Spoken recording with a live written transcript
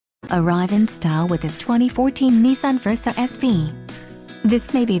Arrive in style with this 2014 Nissan Versa SV.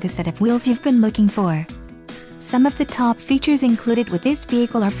 This may be the set of wheels you've been looking for. Some of the top features included with this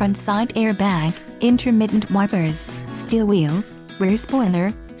vehicle are front side airbag, intermittent wipers, steel wheels, rear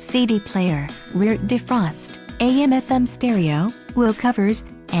spoiler, CD player, rear defrost, AM/FM stereo, wheel covers,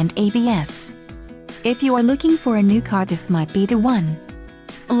 and ABS. If you are looking for a new car, this might be the one.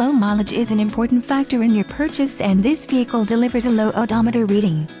 Low mileage is an important factor in your purchase, and this vehicle delivers a low odometer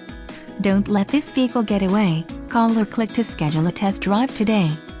reading. Don't let this vehicle get away. Call or click to schedule a test drive today.